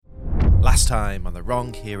Last time on the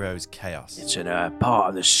Wrong Heroes Chaos. It's in a part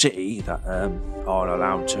of the city that aren't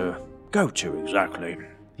allowed to go to exactly.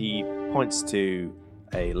 He points to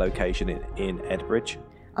a location in Edbridge.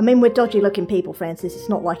 I mean, we're dodgy-looking people, Francis. It's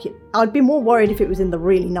not like it. I'd be more worried if it was in the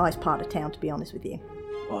really nice part of town, to be honest with you.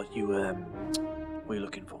 What are you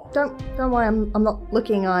looking for? Don't worry. I'm not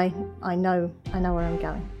looking. I know where I'm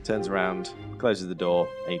going. Turns around, closes the door,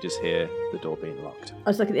 and you just hear the door being locked. I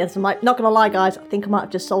was looking at the others. I'm like, not gonna lie, guys. I think I might have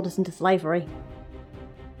just sold us into slavery.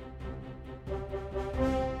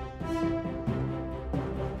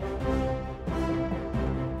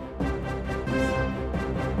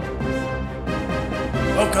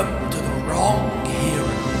 Welcome to the Wrong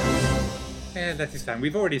Heroes. Yeah, that is fine.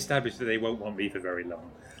 We've already established that they won't want me for very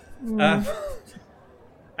long.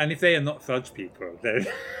 And if they are not fudge people, then...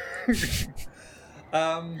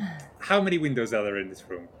 how many windows are there in this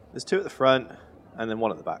room? There's two at the front, and then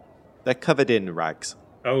one at the back. They're covered in rags.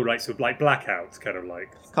 Oh, right, so like blackouts, kind of like.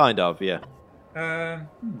 Kind of, yeah. I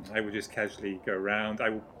will just casually go around. I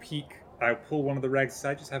will peek. I'll pull one of the rags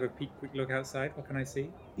aside, just have a quick look outside. What can I see?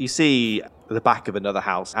 You see the back of another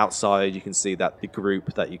house. Outside, you can see that the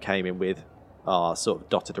group that you came in with are sort of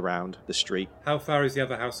dotted around the street. How far is the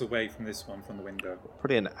other house away from this one, from the window?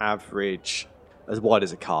 Probably an average, as wide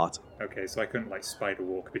as a cart. Okay, so I couldn't like spider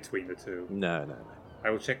walk between the two. No. I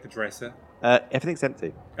will check the dresser. Everything's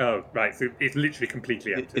empty. Oh, right, so it's literally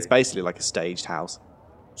completely empty. It's basically like a staged house.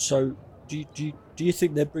 So, do you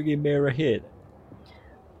think they're bringing Mira here?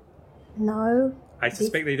 No. I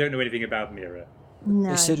suspect they don't know anything about Mira.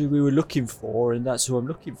 No. They said who we were looking for, and that's who I'm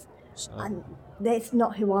looking for. So. That's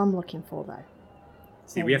not who I'm looking for, though.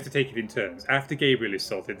 See, we have to take it in turns. After Gabriel is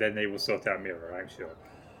sorted, then they will sort out Mira, I'm sure.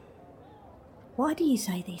 Why do you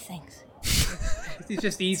say these things? It's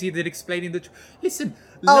just easier than explaining the truth. Listen,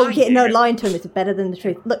 lying to him is better than the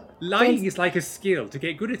truth. Look, lying is like a skill. To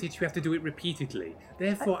get good at it, you have to do it repeatedly.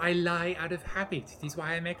 Therefore, I lie out of habit. It is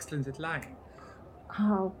why I'm excellent at lying.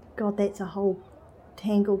 Oh, God, that's a whole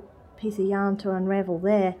tangled piece of yarn to unravel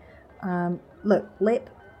there. Look, Lip,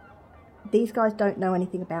 these guys don't know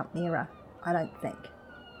anything about Mira, I don't think.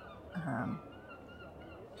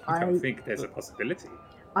 I don't think there's a possibility.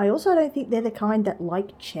 I also don't think they're the kind that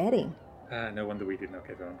like chatting. No wonder we did not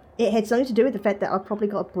get on. It had something to do with the fact that I've probably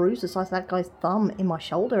got a bruise the size of that guy's thumb in my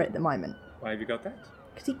shoulder at the moment. Why have you got that?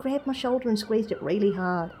 Because he grabbed my shoulder and squeezed it really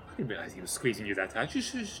hard. I didn't realise he was squeezing you that hard. You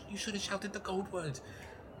should have shouted the code word.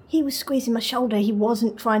 He was squeezing my shoulder. He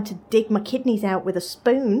wasn't trying to dig my kidneys out with a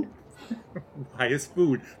spoon. Why a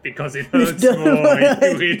spoon? Because it hurts more,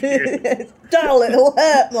 you idiot. Dull, it'll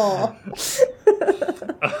hurt more.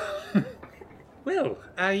 Well,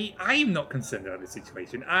 I'm not concerned about the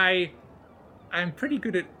situation. I'm pretty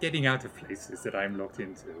good at getting out of places that I'm locked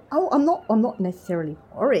into. Oh, I'm not necessarily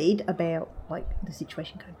worried about like the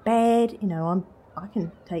situation going bad. You know, I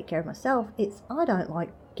can take care of myself. I don't like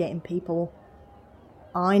getting people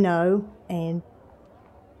I know and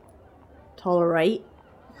tolerate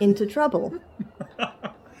into trouble.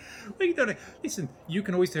 Well, you don't. Listen, you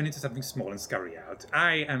can always turn into something small and scurry out.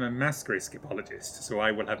 I am a masquerade skipologist, so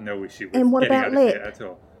I will have no issue with and what getting about out Lip? of here at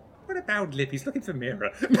all. What about Lip? He's looking for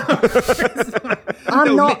Mira.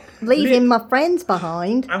 I'm not leaving my friends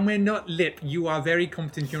behind. And we're not Lip. You are very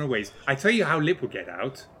competent in your ways. I tell you how Lip will get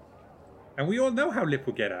out. And we all know how Lip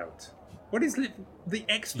will get out. What is Lip? The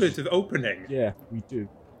expert of opening. Yeah, we do.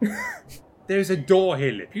 There's a door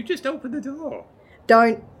here, Lip. You just open the door.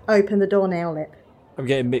 Don't open the door now, Lip. I'm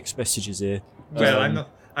getting mixed messages here. Well,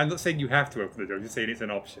 I'm not saying you have to open the door. I'm just saying it's an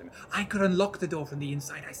option. I could unlock the door from the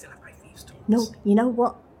inside. I still have my thieves' tools. No, you know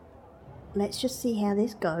what? Let's just see how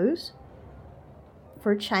this goes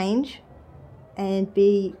for a change and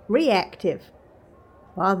be reactive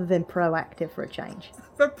rather than proactive for a change.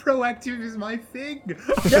 But proactive is my thing.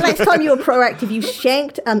 The next time you were proactive, you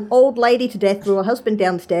shanked an old lady to death, threw her husband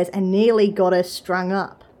downstairs, and nearly got her strung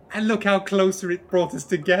up. And look how closer it brought us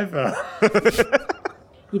together.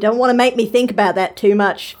 You don't want to make me think about that too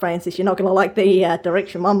much, Francis. You're not going to like the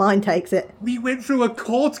direction my mind takes it. We went through a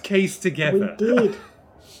court case together. We did.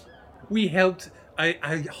 We helped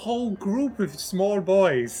a whole group of small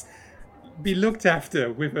boys be looked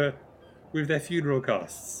after with their funeral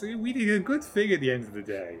costs. We did a good thing at the end of the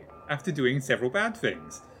day, after doing several bad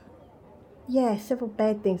things. Yeah, several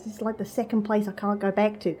bad things. This is like the second place I can't go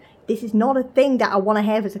back to. This is not a thing that I want to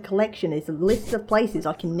have as a collection. It's a list of places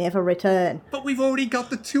I can never return. But we've already got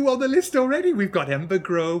the two on the list already. We've got Ember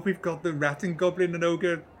Grove, we've got the Rat and Goblin and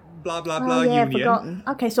Ogre, blah, blah, blah, yeah, Union. Forgotten.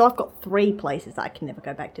 Okay, so I've got 3 places that I can never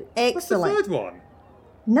go back to. Excellent. What's the third one?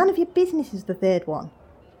 None of your business is the third one.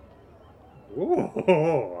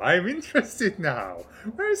 Oh, I'm interested now.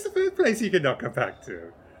 Where is the third place you cannot go back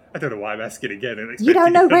to? I don't know why I'm asking again. You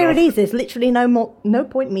don't know where it is. There's literally no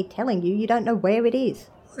point in me telling you. You don't know where it is.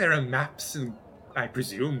 There are maps and, I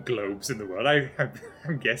presume, globes in the world.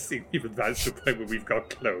 I'm guessing we've advanced to the point where we've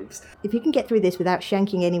got globes. If you can get through this without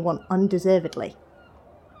shanking anyone undeservedly,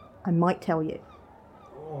 I might tell you.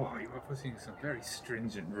 Oh, you are putting some very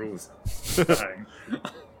stringent rules on this thing.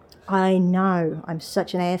 I know. I'm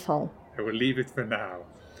such an asshole. I will leave it for now.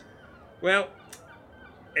 Well,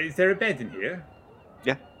 is there a bed in here?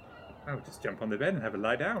 Yeah. I'll just jump on the bed and have a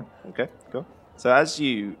lie down. Okay, cool. So as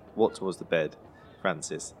you walk towards the bed,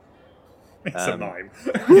 Francis... It's a mime.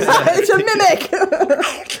 It's a mimic!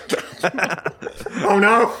 Oh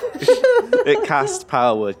no! It cast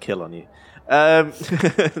power word kill on you.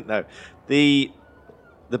 No. The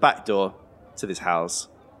back door to this house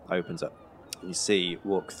opens up. You see,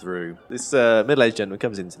 walk through. This middle-aged gentleman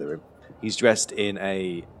comes into the room. He's dressed in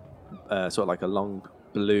a sort of like a long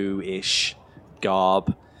blue-ish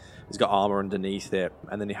garb. He's got armor underneath it,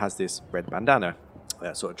 and then he has this red bandana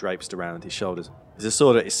that sort of drapes around his shoulders. There's a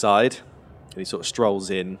sword at his side, and he sort of strolls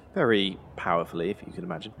in very powerfully, if you can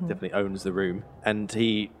imagine. Definitely owns the room. And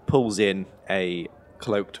he pulls in a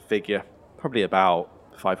cloaked figure, probably about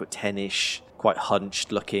 5'10"-ish, quite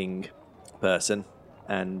hunched-looking person.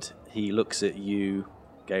 And he looks at you,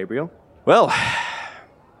 Gabriel. Well,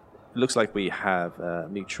 it looks like we have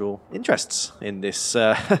mutual interests in this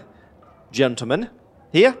gentleman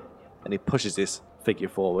here. And he pushes this figure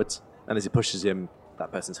forwards. And as he pushes him,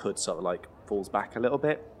 that person's hood sort of like falls back a little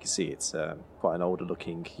bit. You can see it's quite an older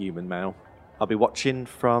looking human male. I'll be watching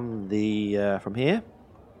from from here.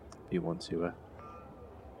 If you want to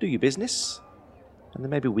do your business, and then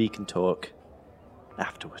maybe we can talk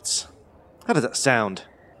afterwards. How does that sound?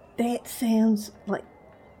 That sounds like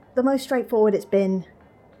the most straightforward it's been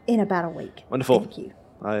in about a week. Wonderful. Thank you.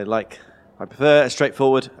 I prefer a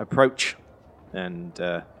straightforward approach, and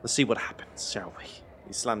let's see what happens, shall we?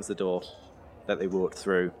 He slams the door that they walked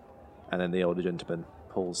through, and then the older gentleman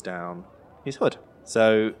pulls down his hood.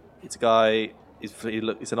 So it's a guy.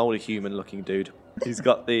 It's an older human-looking dude. He's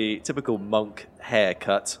got the typical monk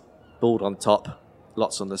haircut, bald on top,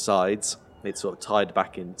 lots on the sides. It's sort of tied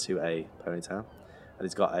back into a ponytail, and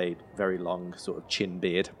he's got a very long sort of chin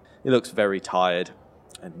beard. He looks very tired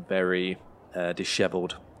and very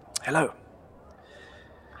dishevelled. Hello.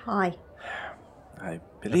 Hi. I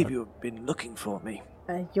believe you've been looking for me.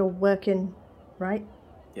 You're working, right?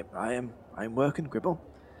 Yep, I'm working, Gribble.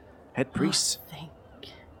 Head priest. Oh, thank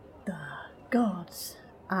the gods.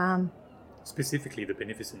 Specifically the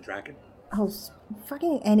Beneficent Dragon. Oh,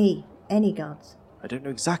 fucking any gods. I don't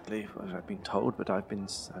know exactly what I've been told, but I've been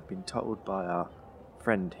told by our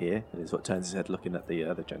friend here, and he sort of turns his head looking at the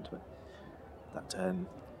other gentleman, that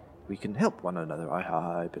we can help one another,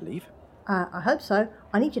 I believe. I hope so.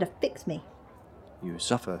 I need you to fix me. You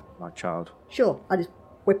suffer, my child. Sure, I just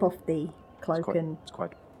whip off the cloak and... It's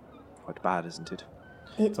quite bad, isn't it?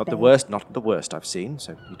 It's not bad. the worst I've seen,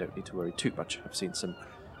 so you don't need to worry too much. I've seen some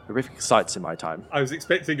horrific sights in my time. I was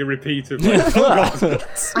expecting a repeat of my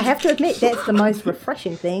I have to admit, that's the most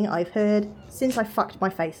refreshing thing I've heard since I fucked my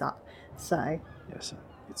face up. So... Yes,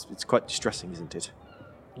 it's quite distressing, isn't it?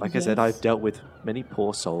 Like I said, I've dealt with many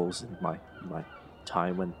poor souls in my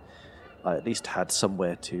time when I at least had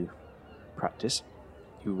somewhere to practice.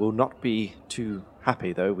 You will not be too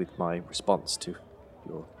happy, though, with my response to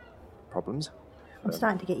your problems. I'm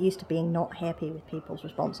starting to get used to being not happy with people's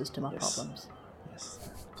responses to my Yes. problems.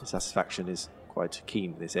 Yes, dissatisfaction is quite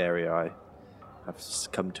keen in this area, I have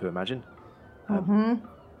come to imagine.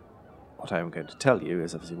 What I am going to tell you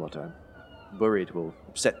is obviously what I'm worried will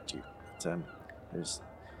upset you. But, there's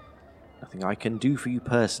nothing I can do for you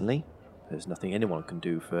personally. There's nothing anyone can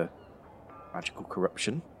do for magical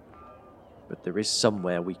corruption. But there is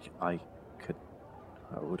somewhere I would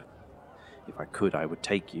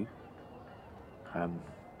take you.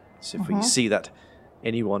 So if we see that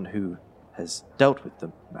anyone who has dealt with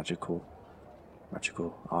the magical,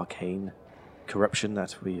 arcane corruption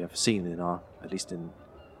that we have seen at least in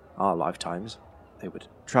our lifetimes, they would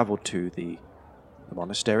travel to the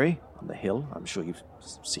monastery on the hill. I'm sure you've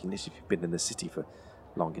seen this if you've been in the city for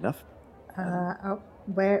long enough.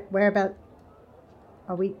 Where about...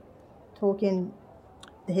 Are we talking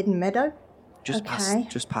the Hidden Meadow? Just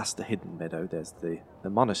past the Hidden Meadow, there's the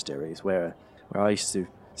monasteries where I used to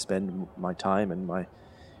spend my time, and my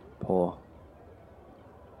poor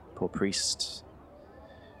priests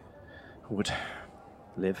would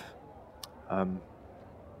live. But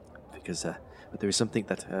there is something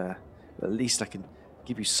that at least I can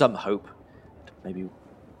give you some hope. Maybe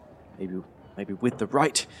with the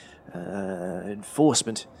right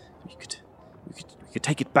enforcement, we could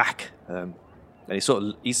take it back. And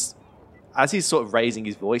he's as he's sort of raising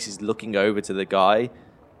his voice, he's looking over to the guy,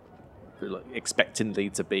 like, expectantly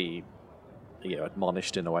to be,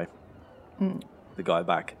 admonished in a way. The guy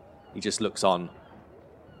back, he just looks on,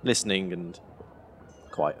 listening and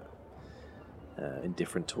quite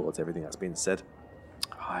indifferent towards everything that's been said.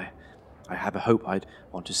 I have a hope. I'd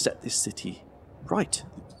want to set this city right.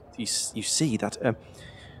 You see that,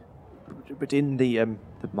 but in the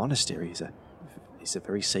monastery is a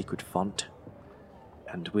very sacred font,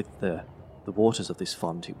 and with the waters of this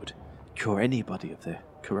font, it would cure anybody of their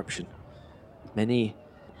corruption. Many,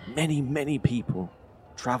 many, many people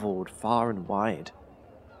travelled far and wide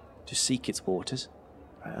to seek its waters.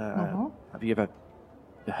 Have you ever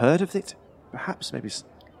heard of it? Perhaps maybe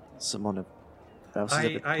someone else.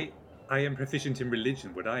 I am proficient in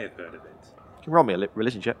religion. Would I have heard of it? You can roll me a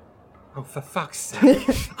religion check. Oh, for fuck's sake!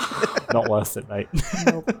 Not worth it, mate.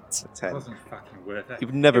 It's a 10. It wasn't fucking worth it.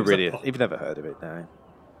 You've never It was you've never heard of it, no.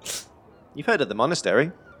 You've heard of the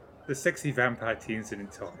monastery. The sexy vampire teens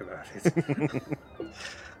didn't talk about it.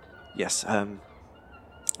 Yes,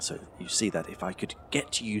 so you see that if I could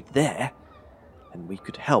get you there, and we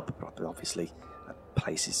could help, but obviously that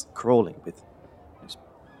place is crawling with those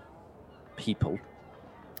people.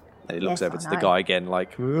 And he looks Yes, over I to the know. guy again,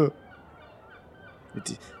 like, "Ugh."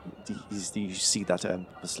 Do you see that,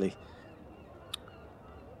 obviously?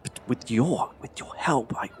 But with your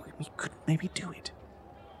help, we could maybe do it.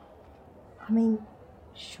 I mean,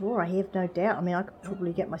 sure, I have no doubt. I mean, I could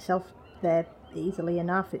probably get myself there easily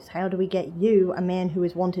enough. It's how do we get you, a man who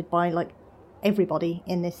is wanted by, like, everybody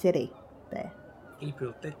in this city, there?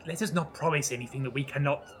 April, let us not promise anything that we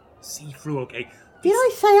cannot see through, okay? Did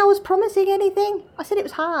I say I was promising anything? I said it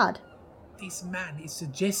was hard. This man is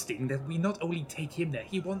suggesting that we not only take him there,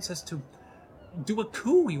 he wants us to do a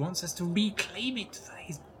coup. He wants us to reclaim it for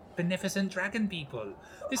his beneficent dragon people.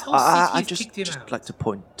 This whole city I has just kicked him out. like to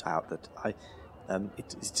point out that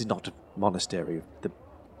it is not a monastery of the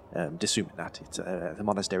Desuminat. It's the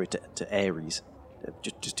monastery to Ares.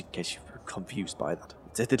 Just in case you're confused by that,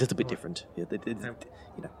 it's a little bit different. Yeah,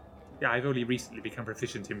 Yeah, I've only recently become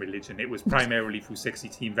proficient in religion. It was primarily through sexy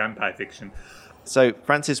teen vampire fiction. So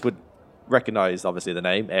Francis would recognise, obviously, the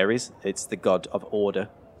name Ares. It's the god of order,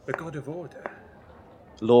 The god of order.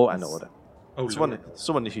 law, and order. Oh,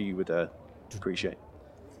 Someone who you would appreciate.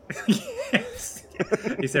 yes.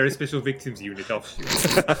 Is there a special victims unit offshoot?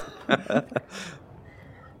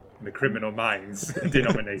 The criminal minds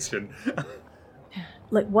denomination.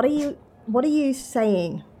 Look, what are you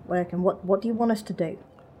saying, Workin? What do you want us to do?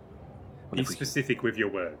 Be specific with your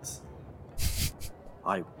words.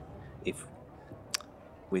 If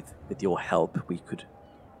with your help, we could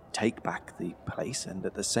take back the place, and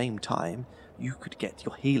at the same time, you could get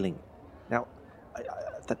your healing. Now,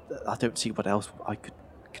 I don't see what else I could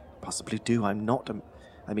possibly do. I'm not.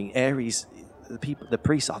 I mean, Ares, the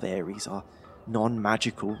priests of Ares are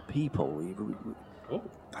non-magical people. Oh.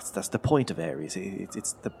 That's the point of Ares.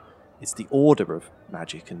 It's the order of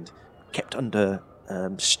magic, and kept under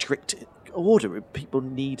strict order.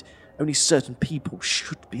 Only certain people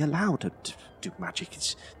should be allowed to do magic.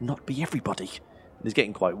 It's not be everybody. And he's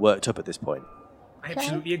getting quite worked up at this point. I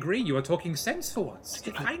absolutely agree. You are talking sense for once.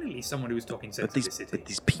 Finally, someone who is talking sense in this city. But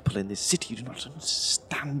these people in this city do not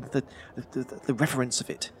understand the reverence of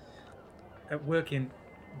it. At work in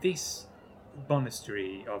this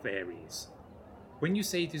monastery of Ares, when you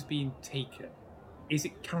say it is being taken, is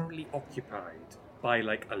it currently occupied by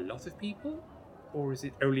like a lot of people, or is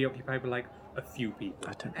it only occupied by like a few people?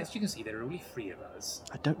 I don't know. As you can see, there are only 3 of us.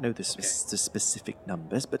 I don't know the specific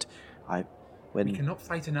numbers, but when We cannot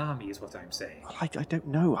fight an army, is what I'm saying. I don't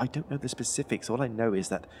know. I don't know the specifics. All I know is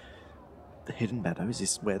that the Hidden Meadows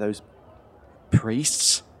is where those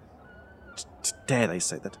priests, dare they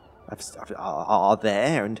say that, are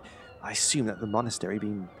there, and I assume that the monastery,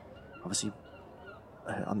 being obviously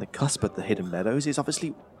on the cusp of the Hidden Meadows, is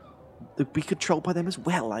obviously be controlled by them as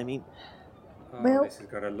well. I mean, Oh, Well- this has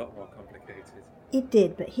got a lot more complicated. It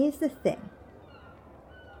did, but here's the thing.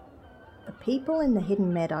 The people in the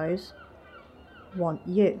Hidden Meadows want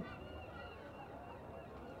you.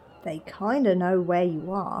 They kind of know where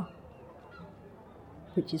you are,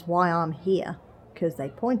 which is why I'm here, because they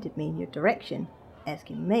pointed me in your direction,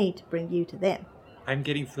 asking me to bring you to them. I'm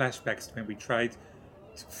getting flashbacks to when we tried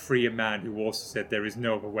to free a man who also said there is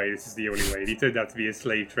no other way, this is the only way. And he turned out to be a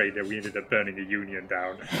slave trader. We ended up burning a union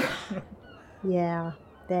down. Yeah,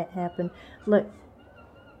 that happened. Look,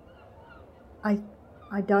 I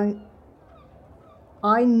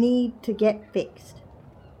need to get fixed.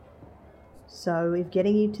 So if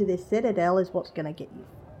getting you to this citadel is what's going to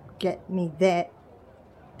get me that,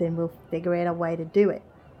 then we'll figure out a way to do it.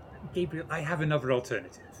 Gabriel, I have another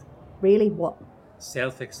alternative. Really, what?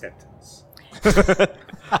 Self-acceptance.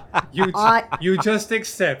 I- You just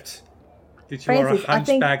accept that you are a Francis, I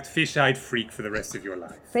think- hunchbacked, fish-eyed freak for the rest of your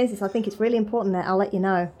life. Francis, I think it's really important that I'll let you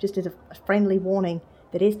know, just as a friendly warning,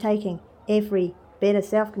 that it's taking every bit of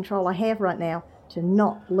self-control I have right now to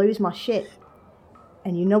not lose my shit.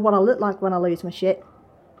 And you know what I look like when I lose my shit?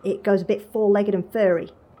 It goes a bit four-legged and furry.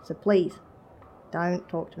 So please, don't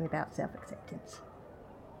talk to me about self-acceptance.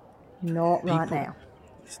 Not right People- now.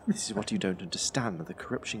 This is what you don't understand. The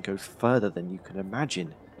corruption goes further than you can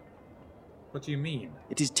imagine. What do you mean?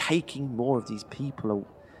 It is taking more of these people.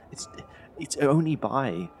 It's only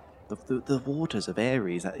by the waters of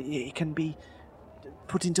Ares that it can be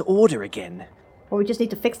put into order again. Well, we just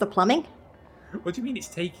need to fix the plumbing. What do you mean it's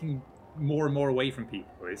taking more and more away from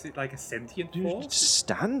people? Is it like a sentient Do you force?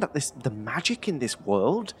 understand that the magic in this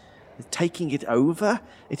world is taking it over?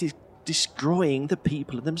 It is destroying the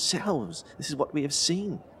people themselves. This is what we have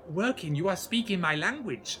seen. Working, you are speaking my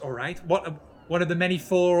language, all right? One of the many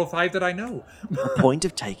 4 or 5 that I know. The point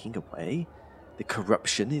of taking away the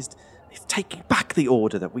corruption is taking back the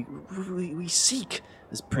order that we seek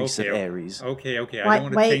as priests of Ares. Okay. I Right, don't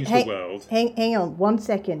want to change the world. Hang on 1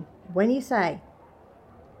 second. When you say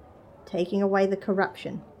taking away the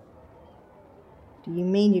corruption, do you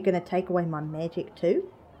mean you're going to take away my magic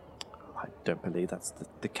too? I don't believe that's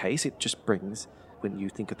the case. It just brings, when you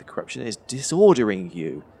think of the corruption, it's disordering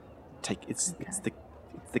you. It's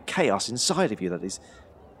the chaos inside of you that is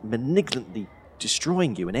malignantly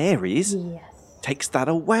destroying you. And Ares Yes. takes that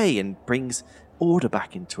away and brings order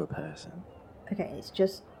back into a person. Okay, it's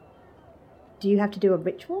just... Do you have to do a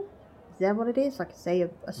ritual? Is that what it is? Like, say, a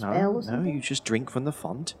spell or something? No, you just drink from the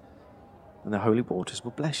font, and the holy waters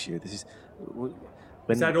will bless you. This is...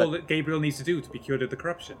 Is that all that Gabriel needs to do to be cured of the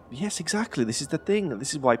corruption? Yes, exactly. This is the thing.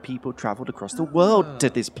 This is why people travelled across the world to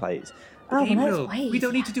this place. Oh, well, Gabriel, that's ways. we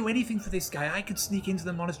don't need to do anything for this guy. I could sneak into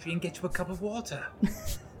the monastery and get you a cup of water.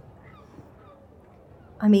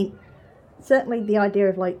 I mean, certainly the idea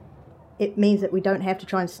of, like, it means that we don't have to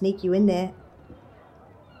try and sneak you in there.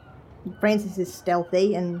 Francis is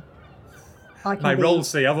stealthy, and I can My be... rolls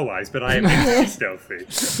say otherwise, but I am instantly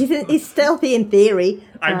stealthy. He's stealthy in theory.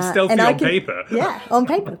 I'm stealthy and on paper. Yeah, on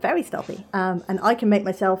paper, very stealthy. And I can make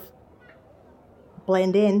myself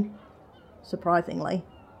blend in, surprisingly.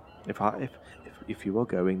 If you are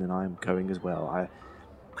going, then I am going as well.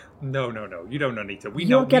 No. You don't need to. We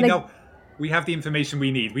You're know. gonna- We know. We have the information we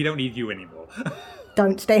need. We don't need you anymore.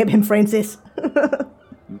 Don't stab him, Francis.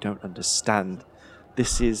 You don't understand.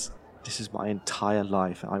 This is my entire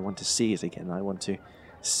life. I want to see it again. I want to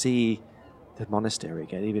see the monastery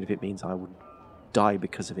again, even if it means I would die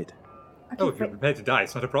because of it. Oh, if you're prepared to die,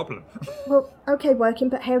 it's not a problem. Well, okay, Woking,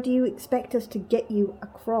 but how do you expect us to get you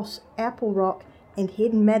across Apple Rock and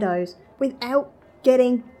Hidden Meadows without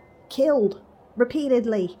getting killed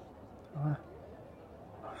repeatedly?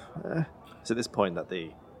 It's at this point that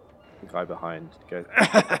the guy behind goes,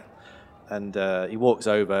 and he walks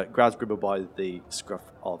over, grabs Gribble by the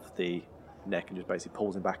scruff of the neck, and just basically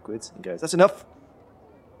pulls him backwards and goes, "That's enough.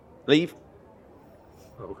 Leave."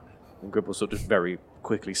 Oh. And Gribble sort of very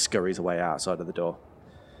quickly scurries away outside of the door.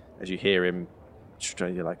 As you hear him,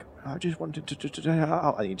 you're like, "I just wanted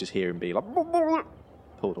to," and you just hear him be like,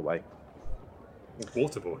 pulled away.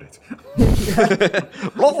 Waterboarded.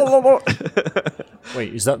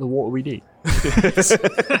 Wait, is that the water we need? That's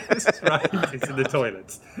right. It's in the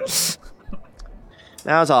toilets.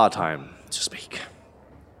 Now's our time to speak.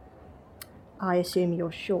 I assume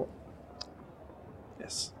you're short.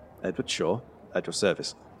 Yes, Edward Shaw, at your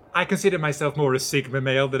service. I consider myself more a Sigma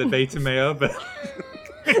male than a Beta male, but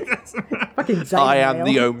Fucking I am male.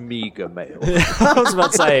 the Omega male. I was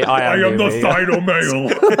about to say, I am the Omega. final male.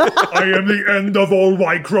 I am the end of all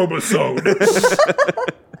Y chromosome.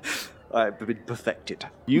 I've been perfected.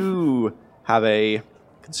 You have a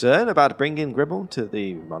concern about bringing Gribble to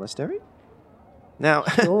the monastery? Now,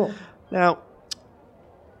 Sure. now,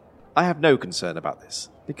 I have no concern about this,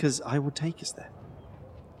 because I will take us there.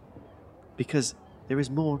 Because there is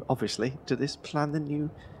more, obviously, to this plan than you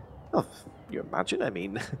imagine. I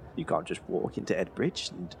mean, you can't just walk into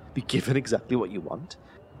Edbridge and be given exactly what you want.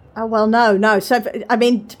 Oh, well, no. So, I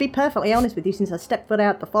mean, to be perfectly honest with you, since I stepped foot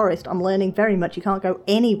out the forest, I'm learning very much you can't go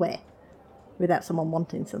anywhere without someone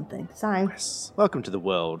wanting something. So, Yes. Welcome to the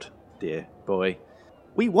world, dear boy.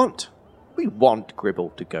 We want Gribble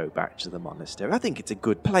to go back to the monastery. I think it's a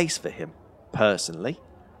good place for him, personally.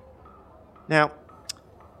 Now,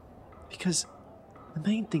 because the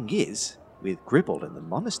main thing is, with Gribble in the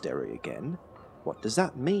monastery again, what does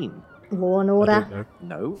that mean? law and I order. don't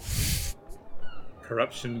know. No,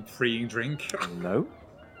 Corruption freeing drink. no.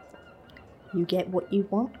 You get what you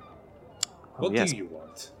want. What yes. do you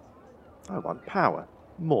want? I want power.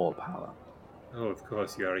 More power. Oh, of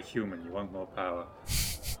course, you are a human. You want more power.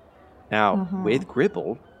 Now, with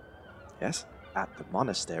Gribble, yes, at the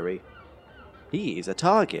monastery, he is a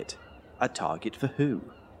target. A target for who?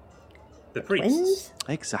 The priests. Twins?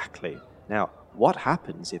 Exactly. Now, what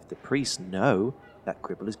happens if the priests know that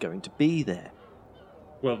Gribble is going to be there?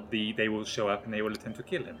 Well, they will show up and they will attempt to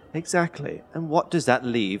kill him. Exactly. And what does that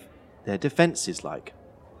leave their defenses like?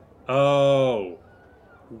 Oh.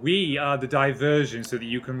 We are the diversion so that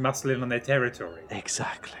you can muscle in on their territory.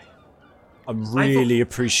 Exactly. I'm really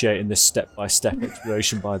appreciating this step-by-step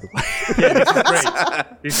exploration, by the way. Yeah, this is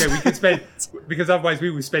great. This way we could spend, because otherwise we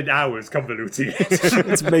would spend hours convoluting it.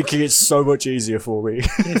 It's making it so much easier for me.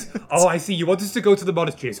 Yes. Oh, I see. You want us to go to the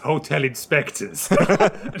monastery as hotel inspectors.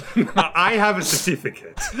 I have a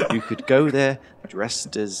certificate. You could go there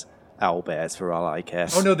dressed as owlbears for all I care.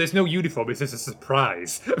 Oh no, there's no uniform. It's just a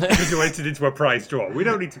surprise because you entered into a prize draw. We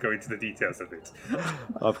don't need to go into the details of it.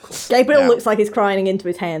 Of course. Gabriel Now, looks like he's crying into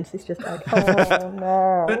his hands. He's just like, oh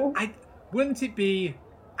no. But wouldn't it be?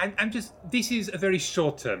 I'm just. This is a very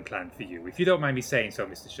short-term plan for you, if you don't mind me saying so,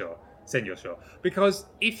 Mr. Shaw, Senor Shaw. Because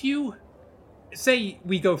if you say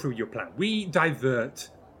we go through your plan, we divert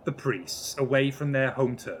the priests away from their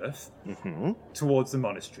home turf towards the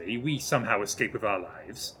monastery. We somehow escape with our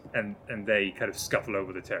lives, and they kind of scuffle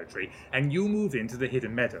over the territory. And you move into the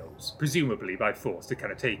Hidden Meadows, presumably by force, to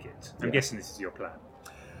kind of take it. I'm guessing this is your plan.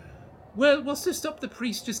 Well, what's to stop the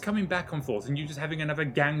priests just coming back on force and you just having another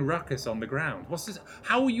gang ruckus on the ground?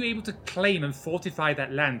 How are you able to claim and fortify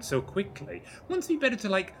that land so quickly? Wouldn't it be better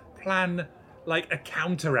to plan a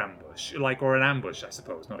counter ambush, or an ambush, I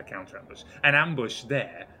suppose, not a counter ambush, an ambush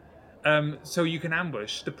there, so you can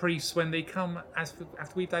ambush the priests when they come after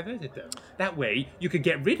we've diverted them. That way, you could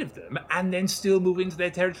get rid of them and then still move into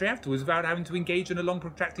their territory afterwards without having to engage in a long,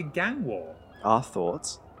 protracted gang war. Our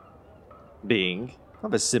thoughts, being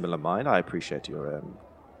of a similar mind, I appreciate your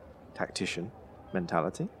tactician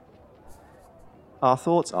mentality. Our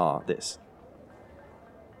thoughts are this.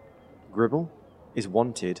 Gribble is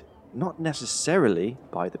wanted not necessarily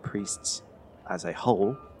by the priests as a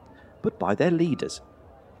whole, but by their leaders.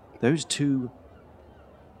 Those two,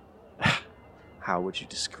 how would you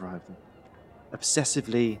describe them?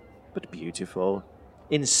 Obsessively, but beautiful,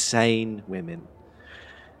 insane women.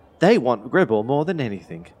 They want Gribble more than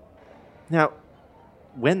anything. Now,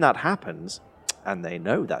 when that happens, and they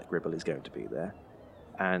know that Gribble is going to be there,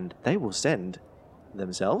 and they will send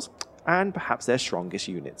themselves and perhaps their strongest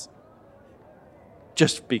units.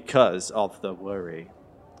 Just because of the worry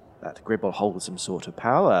that Gribble holds some sort of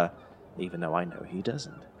power, even though I know he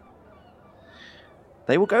doesn't.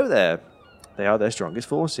 They will go there. They are their strongest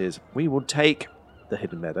forces. We will take the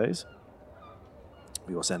Hidden Meadows.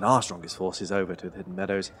 We will send our strongest forces over to the Hidden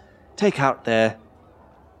Meadows, take out their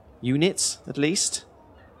units, at least,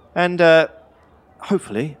 and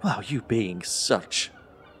hopefully, well, you being such,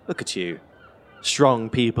 look at you, strong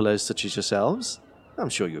people as such as yourselves, I'm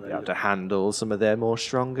sure you'll be able to handle some of their more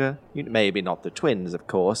stronger. Maybe not the twins, of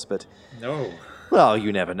course, but... No. Well,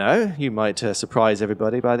 you never know. You might surprise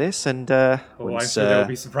everybody by this, and I'm once, sure there'll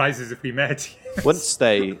be surprises if we met. once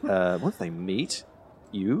they meet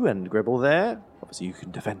you and Gribble there, obviously you can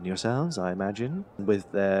defend yourselves, I imagine.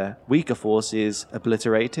 With their weaker forces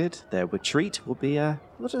obliterated, their retreat will be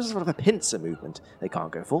sort of a pincer movement. They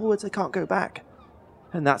can't go forwards, they can't go back.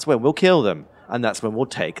 And that's when we'll kill them, and that's when we'll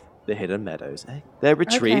take the Hidden Meadows. Their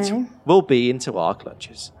retreat Okay. will be into our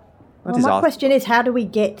clutches. That Well, is my our question is, how do we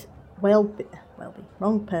get Welby,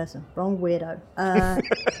 wrong person, wrong weirdo,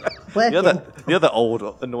 working? the other old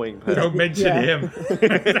annoying person. Don't mention Yeah.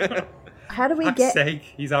 him. How do we Fuck's get? sake,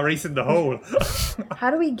 he's our ace in the hole.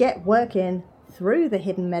 How do we get working through the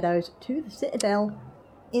Hidden Meadows to the Citadel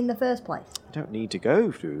in the first place? You don't need to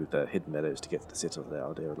go through the Hidden Meadows to get to the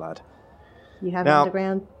Citadel, dear lad. You have Now-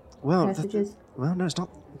 underground Well, passages. no, it's not.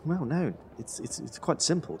 Well, no, it's quite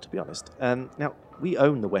simple, to be honest. Now we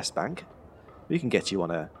own the West Bank. We can get you on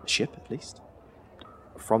a ship at least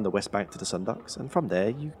from the West Bank to the Sundocks, and from there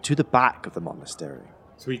you to the back of the monastery.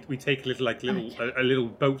 So we take a little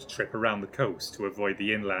boat trip around the coast to avoid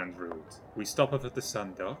the inland route. We stop off at the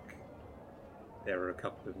Sundock. There are a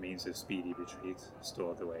couple of means of speedy retreat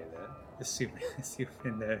stored away there, assuming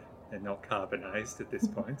they're not carbonized at this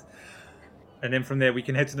point. And then from there we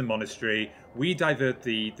can head to the monastery. We divert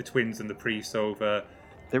the twins and the priests over.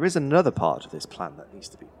 There is another part of this plan that needs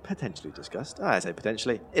to be potentially discussed. I say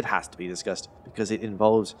potentially, it has to be discussed because it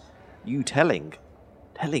involves you telling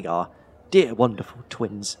our dear wonderful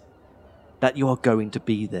twins that you are going to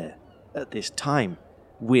be there at this time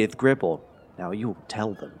with Gribble. Now you'll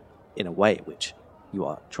tell them in a way in which you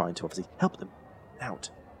are trying to obviously help them out.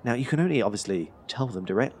 Now, you can only obviously tell them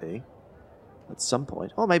directly at some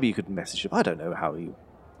point, or maybe you could message them. I don't know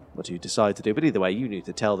what you decide to do, but either way, you need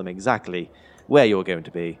to tell them exactly where you're going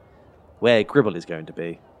to be, where Gribble is going to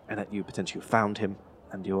be, and that you potentially found him,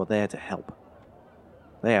 and you're there to help.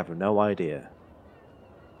 They have no idea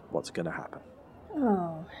what's going to happen.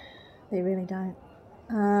 Oh, they really don't.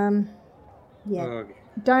 Yeah. Okay.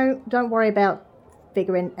 Don't worry about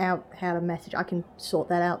figuring out how to message. I can sort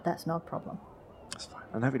that out. That's not a problem. That's fine.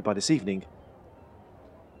 And hopefully by this evening,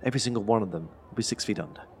 every single one of them will be 6 feet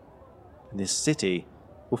under. And this city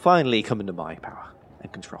will finally come into my power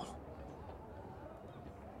and control.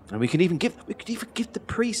 And we could even give the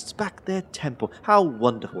priests back their temple. How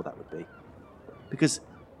wonderful that would be. Because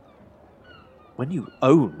when you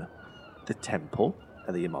own the temple,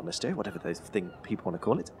 or the monastery, whatever those thing people want to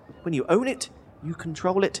call it, when you own it, you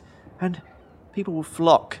control it, and people will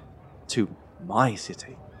flock to my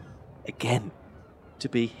city again to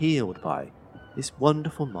be healed by this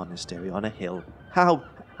wonderful monastery on a hill. How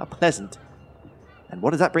pleasant. And what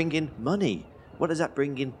does that bring in? Money. What does that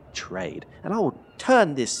bring in? Trade. And I will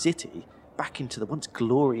turn this city back into the once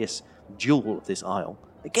glorious jewel of this isle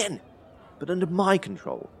again, but under my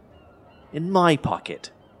control, in my pocket.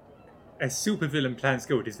 As supervillain plans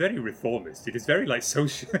go, it is very reformist. It is very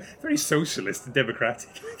very socialist and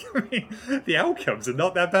democratic. I mean, the outcomes are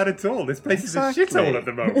not that bad at all. This place is a shithole at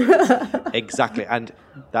the moment. Exactly, and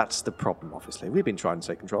that's the problem, obviously. We've been trying to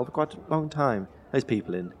take control for quite a long time. Those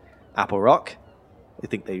people in Apple Rock, they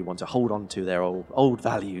think they want to hold on to their old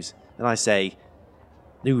values. And I say,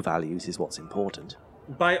 new values is what's important.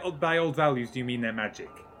 By old values, do you mean their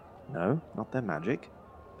magic? No, not their magic.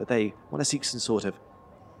 But they want to seek some sort of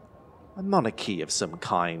a monarchy of some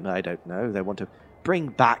kind, I don't know. They want to bring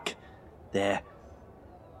back their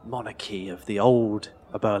monarchy of the old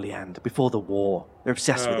Aberliand before the war. They're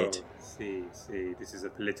obsessed with it. See, this is a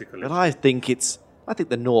political But issue. I think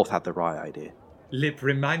the North had the right idea. Lip,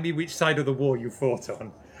 remind me which side of the war you fought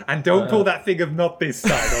on. And don't pull that thing of not this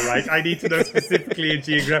side, alright? I need to know specifically a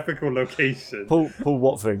geographical location. Pull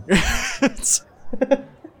what thing?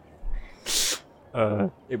 I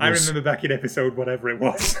remember back in episode whatever it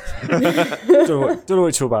was. Don't know what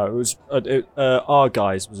you're talking about. It was our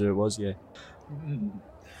guys, was it was, yeah.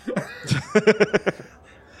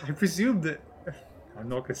 I presume that... I'm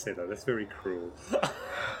not going to say that. That's very cruel.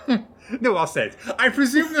 No, I'll say it. I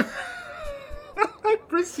presume that... I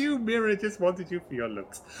presume Mira just wanted you for your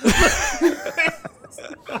looks.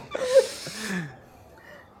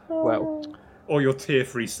 Well, Or your tier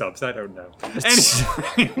 3 subs, I don't know.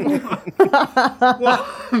 Anyway.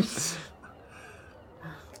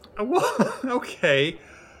 What? Okay.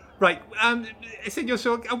 Right, Senor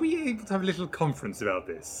Shaw, are we able to have a little conference about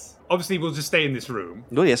this? Obviously, we'll just stay in this room.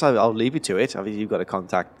 Well, yes, I'll leave you to it. Obviously, you've got to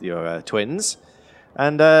contact your twins.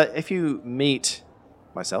 And if you meet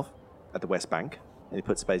myself at the West Bank, and he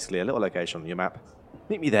puts basically a little location on your map,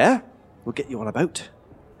 meet me there. We'll get you on a boat,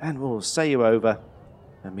 and we'll sail you over,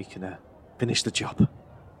 and we can finish the job.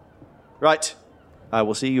 Right.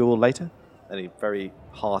 We'll see you all later. And he very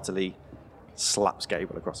heartily slaps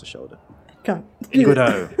Gabriel across the shoulder.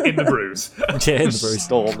 Good-o. In the bruise. yeah, in the bruise.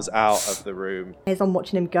 Storms out of the room. As I'm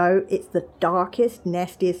watching him go, it's the darkest,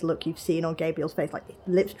 nastiest look you've seen on Gabriel's face. Like,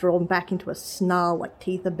 lips drawn back into a snarl, like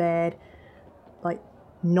teeth are bared. Like,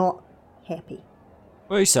 not happy.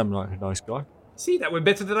 Well, you sound like a nice guy. See, that went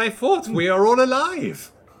better than I thought. We are all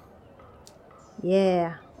alive.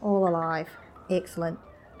 Yeah, all alive. Excellent.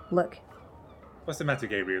 Look, What's the matter,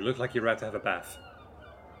 Gabriel? Look like you're about to have a bath.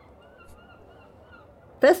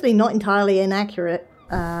 firstly, not entirely inaccurate.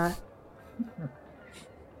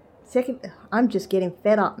 Second, I'm just getting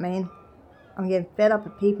fed up, man. I'm getting fed up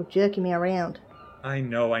with people jerking me around. I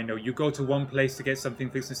know. You go to one place to get something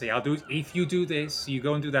fixed and say, I'll do it if you do this. You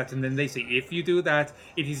go and do that, and then they say, if you do that,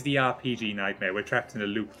 it is the RPG nightmare. We're trapped in a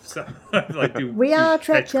loop. So, We are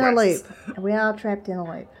trapped fetch in a quests. loop. We are trapped in a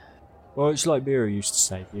loop. Well, it's like Mira used to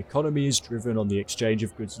say, the economy is driven on the exchange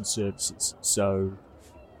of goods and services. So,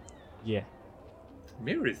 yeah.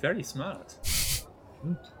 Mirror is very smart.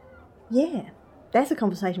 Yeah, that's a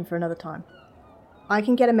conversation for another time. I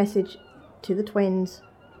can get a message to the twins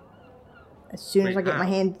as soon as Wait, I get my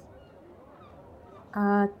how?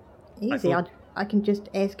 hand. Easy. thought- I can just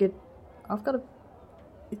ask it. I've got a.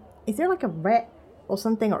 Is there like a rat or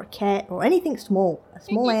something, or a cat, or anything small? A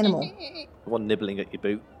small animal. One nibbling at your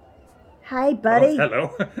boot. Hey, buddy. Oh,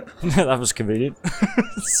 hello. That was convenient.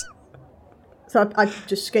 So I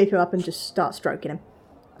just scoop him up and just start stroking him.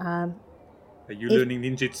 Are you learning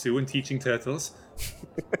ninjutsu and teaching turtles?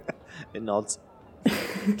 It nods.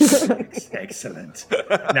 Excellent.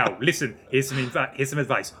 Now, listen, here's some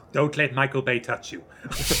advice. Don't let Michael Bay touch you.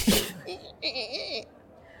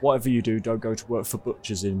 Whatever you do, don't go to work for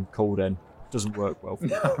butchers in Calden. Doesn't work well for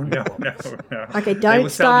No. Okay, They don't will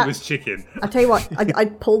sell start. you as chicken. I tell you what,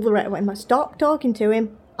 I'd pull the rat away. Stop talking to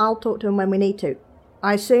him. I'll talk to him when we need to.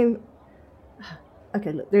 I assume.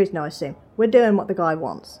 Okay, look, there is no assume. We're doing what the guy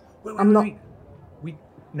wants.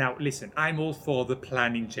 Now, listen, I'm all for the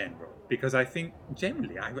plan in general, because I think,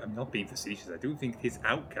 generally, I'm not being facetious, I do think his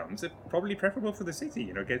outcomes are probably preferable for the city.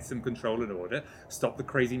 Get some control and order, stop the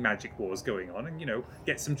crazy magic wars going on, and,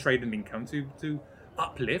 get some trade and income to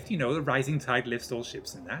uplift, the rising tide lifts all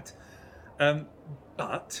ships and that.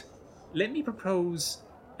 But let me propose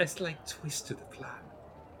a slight twist to the plan.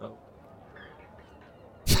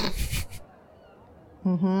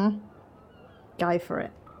 Mm-hmm. Go for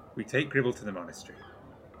it. We take Gribble to the monastery.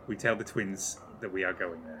 We tell the twins that we are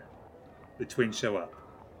going there. The twins show up.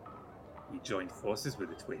 We join forces with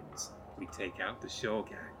the twins. We take out the Shaw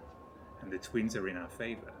gang. And the twins are in our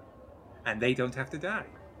favor. And they don't have to die.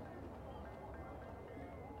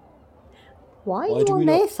 Why are Why you do on we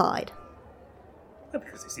their not- side? Well,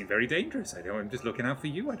 because they seem very dangerous. I'm just looking out for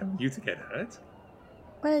you. I don't want you to get hurt.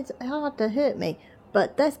 Well, it's hard to hurt me,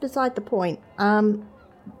 but that's beside the point.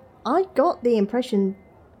 I got the impression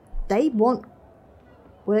they want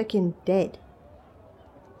working dead.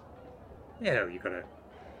 You gotta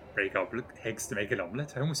break eggs to make an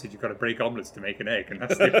omelette. I almost said you gotta break omelets to make an egg, and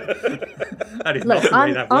that's that is not Look, the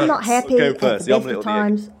way that works. I'm not happy Go at the first, the best omelette of or the egg?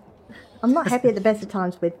 times. I'm not happy at the best of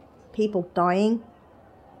times with people dying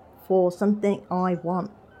for something I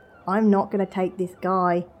want. I'm not going to take this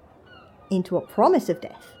guy into a promise of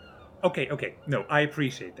death. Okay. No, I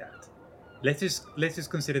appreciate that. Let us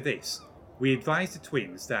consider this. We advise the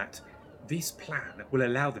twins that this plan will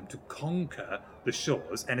allow them to conquer the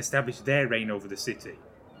shores and establish their reign over the city.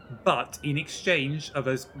 But in exchange of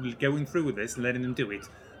us going through with this and letting them do it,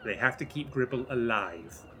 they have to keep Gribble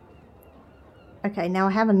alive. Okay, now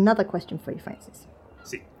I have another question for you, Francis.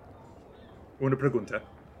 Sí. Una pregunta.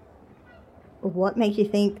 What makes you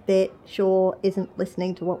think that Shaw isn't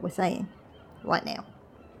listening to what we're saying right now?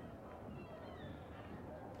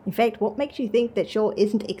 In fact, what makes you think that Shaw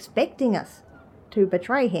isn't expecting us to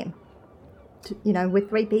betray him? With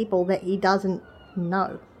 3 people that he doesn't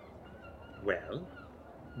know. Well,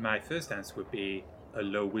 my first answer would be a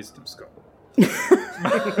low wisdom score.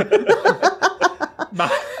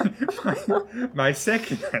 my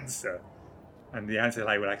second answer, and the answer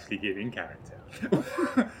I will actually give in character,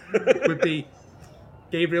 would be,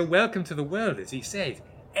 Gabriel, welcome to the world, as he said.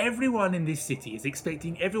 Everyone in this city is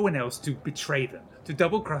expecting everyone else to betray them, to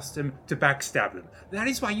double-cross them, to backstab them. That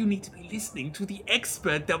is why you need to be listening to the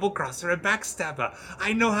expert double-crosser and backstabber.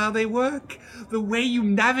 I know how they work. The way you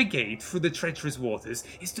navigate through the treacherous waters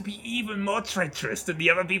is to be even more treacherous than the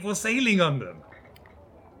other people sailing on them.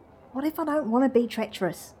 What if I don't want to be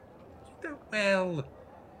treacherous? Well,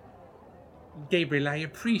 Gabriel, I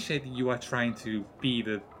appreciate that you are trying to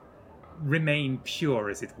remain pure,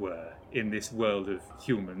 as it were, in this world of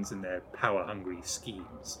humans and their power-hungry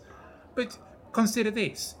schemes. But consider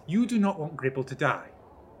this. You do not want Gribble to die.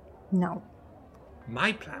 No.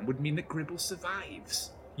 My plan would mean that Gribble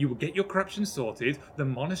survives. You will get your corruption sorted, the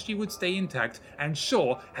monastery would stay intact, and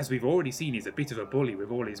Shaw, as we've already seen, is a bit of a bully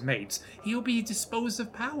with all his mates, he'll be disposed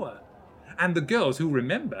of power. And the girls who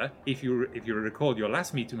remember, if you recall your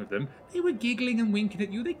last meeting with them, they were giggling and winking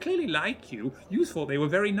at you. They clearly like you. You thought they were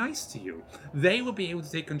very nice to you. They will be able to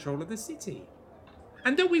take control of the city.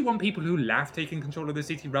 And don't we want people who laugh taking control of the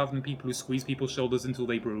city rather than people who squeeze people's shoulders until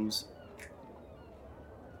they bruise?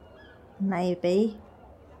 Maybe.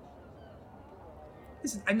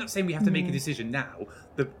 Listen, I'm not saying we have to make a decision now.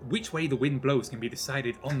 Which way the wind blows can be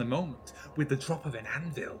decided on the moment, with the drop of an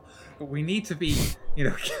anvil. But we need to be,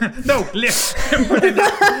 no, lift! Put it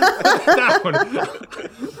down!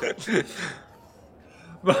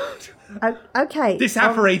 But Okay.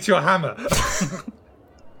 disapparate your hammer.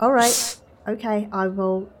 All right. Okay, I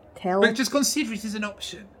will tell. But just consider it as an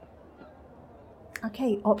option.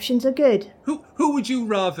 Okay, options are good. Who would you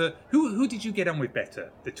rather... Who did you get on with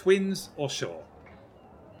better? The twins or Shaw?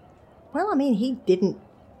 Well, I mean, he didn't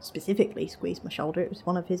specifically squeeze my shoulder. It was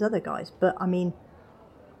one of his other guys. But, I mean,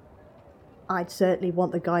 I'd certainly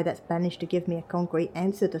want the guy that's managed to give me a concrete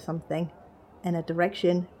answer to something and a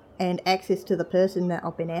direction and access to the person that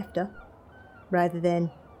I've been after, rather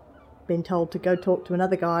than being told to go talk to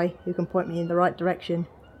another guy who can point me in the right direction.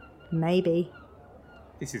 Maybe.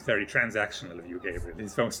 This is very transactional of you, Gabriel.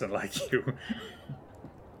 It's most unlike you.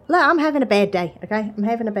 Look, I'm having a bad day, okay? I'm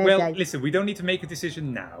having a bad day. Well, listen, we don't need to make a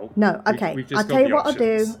decision now. No, okay. We've just I'll got tell you the what I'll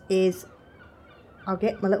do options. is I'll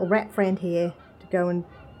get my little rat friend here to go and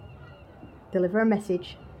deliver a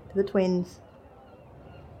message to the twins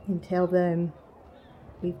and tell them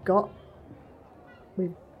we've got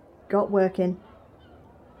working,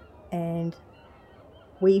 and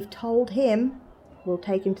we've told him we'll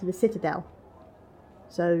take him to the Citadel.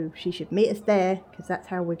 So she should meet us there, because that's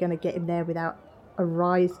how we're going to get him there without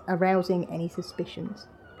arousing any suspicions.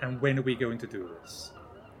 And when are we going to do this?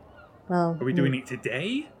 Well, Are we doing it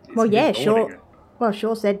today? Well, It's yeah, mid-morning. sure. Well,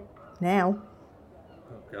 sure said now.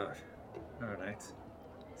 Oh, God. All right.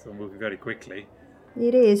 So we'll move very quickly.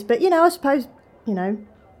 It is, but I suppose,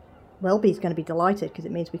 Welby's going to be delighted because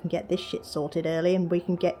it means we can get this shit sorted early and we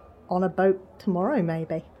can get on a boat tomorrow,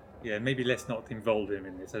 maybe. Yeah, maybe let's not involve him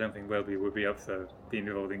in this. I don't think Welby would be up for being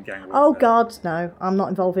involved in gang Oh, warfare. God, no. I'm not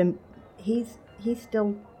involved in... He's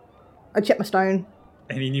still... I checked my stone.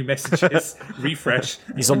 Any new messages? Refresh.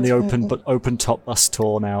 He's on the open top bus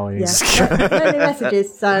tour now. Yeah. He's No new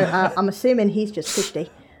messages, so I'm assuming he's just 50.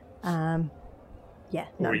 Yeah,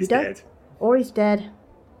 no, Or you he's don't... dead. Or he's dead.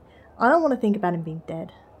 I don't want to think about him being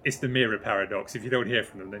dead. It's the mirror paradox. If you don't hear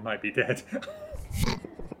from them, they might be dead.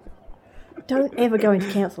 Don't ever go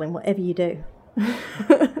into counselling, whatever you do.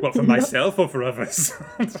 What, for myself or for others?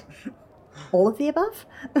 All of the above?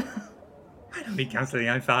 I don't need counselling.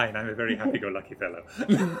 I'm fine. I'm a very happy-go-lucky fellow.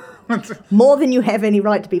 More than you have any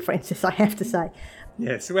right to be, Francis, I have to say.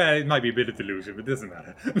 Yes, well, it might be a bit of delusion, but it doesn't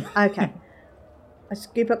matter. Okay. I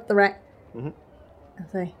scoop up the rat. I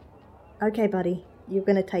say, okay, buddy, you're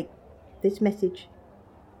going to take this message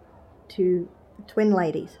to the twin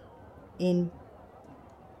ladies in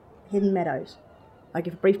Hidden Meadows. I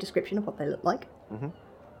give a brief description of what they look like.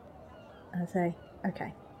 I say,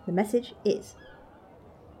 okay, the message is,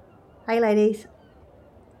 hey ladies,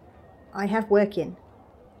 I have work in.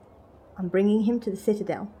 I'm bringing him to the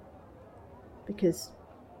Citadel because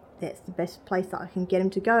that's the best place that I can get him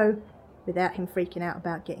to go without him freaking out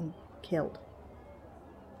about getting killed.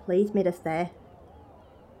 Please meet us there.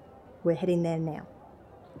 We're heading there now.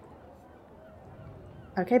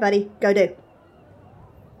 Okay, buddy, go do.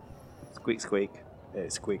 Squeak, squeak.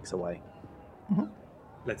 It squeaks away.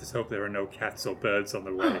 Let us hope there are no cats or birds on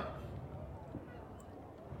the way.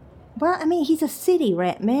 Well, I mean, he's a city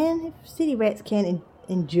rat, man. If city rats can't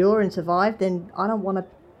endure and survive, then I don't want to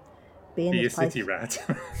be in Be a this place. city rat.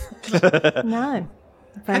 No,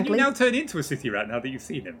 Can frankly. you now turn into a city rat now that you've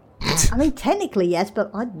seen him? I mean, technically, yes,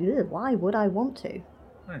 but why would I want to?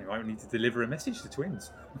 I might need to deliver a message to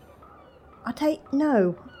twins.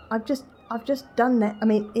 No. I've just done that. I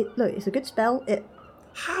mean, it's a good spell.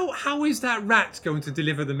 How is that rat going to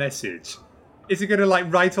deliver the message? Is it going to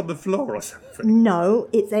write on the floor or something? No,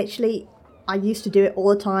 it's actually, I used to do it all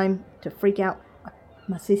the time to freak out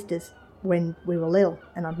my sisters when we were little,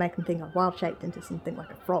 and I'd make them think I wild shaped into something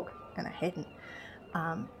like a frog, and I hadn't.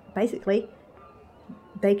 Basically,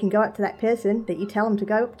 they can go up to that person that you tell them to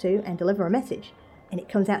go up to and deliver a message, and it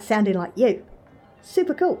comes out sounding like you.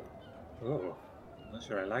 Super cool. Oh, I'm not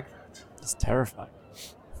sure I like that. It's terrifying.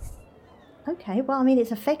 Okay, well, I mean,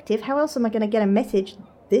 it's effective. How else am I going to get a message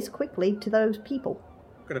this quickly to those people?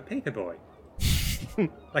 I've got a paper boy.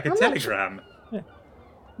 Like a I'm not telegram.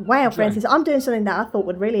 Wow, Francis, I'm doing something that I thought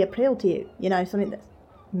would really appeal to you. Something that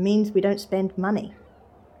means we don't spend money.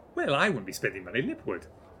 Well, I wouldn't be spending money. Lip would.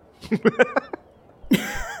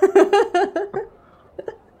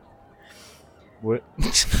 What?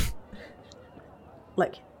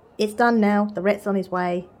 Look, it's done now. The rat's on his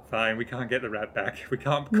way. Fine, we can't get the rat back. We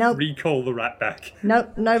can't Nope. recall the rat back.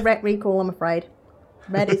 No rat recall, I'm afraid.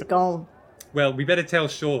 Rat is gone. Well, we better tell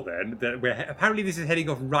Shaw then that apparently this is heading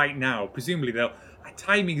off right now. Presumably,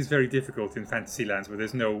 timing is very difficult in Fantasylands where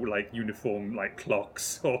there's no uniform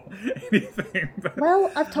clocks or anything.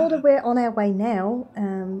 Well, I've told her we're on our way now.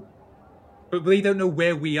 But they don't know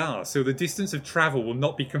where we are, so the distance of travel will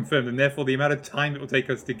not be confirmed, and therefore the amount of time it will take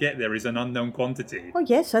us to get there is an unknown quantity. Oh,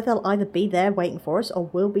 yes, so they'll either be there waiting for us or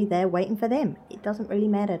we'll be there waiting for them. It doesn't really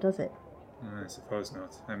matter, does it? I suppose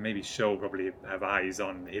not. And maybe Shaw will probably have eyes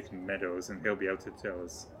on Hidden Meadows, and he'll be able to tell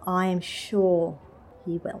us. I am sure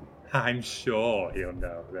he will. I'm sure he'll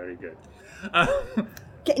know. Very good.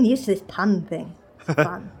 Getting used to this pun thing. It's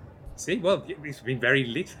fun. See, well, it's been very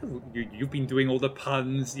literal. You've been doing all the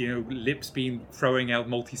puns, Lip's been throwing out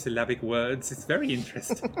multisyllabic words. It's very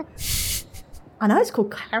interesting. I know it's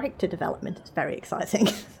called character development. It's very exciting.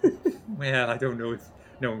 Well, I don't know if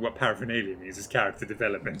knowing what paraphernalia means is character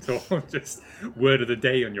development or just word of the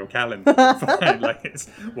day on your calendar. Fine, it's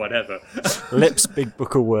whatever. Lips, big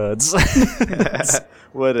book of words.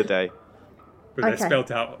 Word a day. But they're Okay. spelt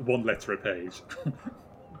out one letter a page.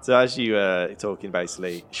 So as you talking,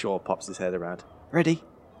 basically, Shaw pops his head around. Ready?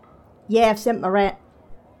 Yeah, I've sent my rat.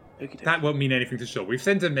 That won't mean anything to Shaw. We've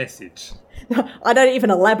sent a message. I don't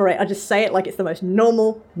even elaborate. I just say it like it's the most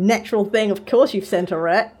normal, natural thing. Of course you've sent a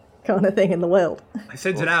rat kind of thing in the world. I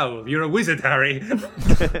sent an owl. You're a wizard, Harry.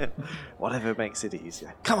 Whatever makes it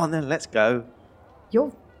easier. Come on then, let's go.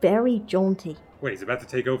 You're very jaunty. Wait, he's about to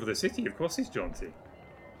take over the city. Of course he's jaunty.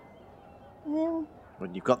 Well,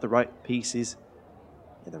 When you've got the right pieces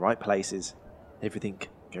in the right places, everything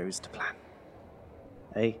goes to plan.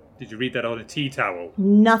 Hey? Did you read that on a tea towel?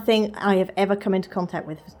 nothing I have ever come into contact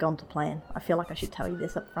with has gone to plan. I feel like I should tell you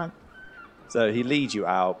this up front. So he leads you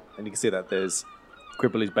out, and you can see that there's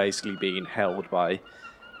Gribble is basically being held by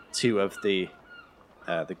two of the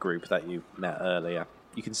group that you met earlier.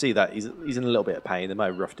 You can see that he's in a little bit of pain. They might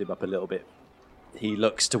have roughed him up a little bit. He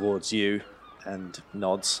looks towards you and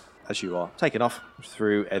nods as you are taken off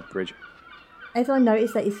through Edbridge. As I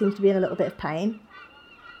notice that he seems to be in a little bit of pain,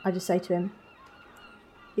 I just say to him,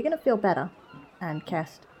 "You're going to feel better," and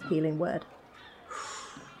cast Healing Word.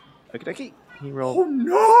 Okie dokie. He rolled. Oh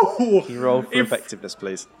no! He rolled for effectiveness,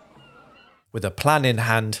 please. With a plan in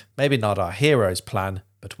hand, maybe not our hero's plan,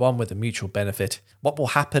 but one with a mutual benefit, what will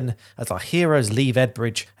happen as our heroes leave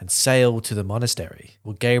Edbridge and sail to the monastery?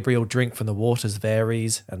 Will Gabriel drink from the waters of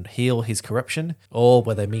Ares and heal his corruption? Or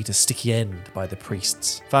will they meet a sticky end by the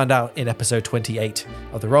priests? Find out in episode 28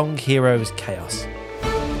 of The Wrong Hero's Chaos.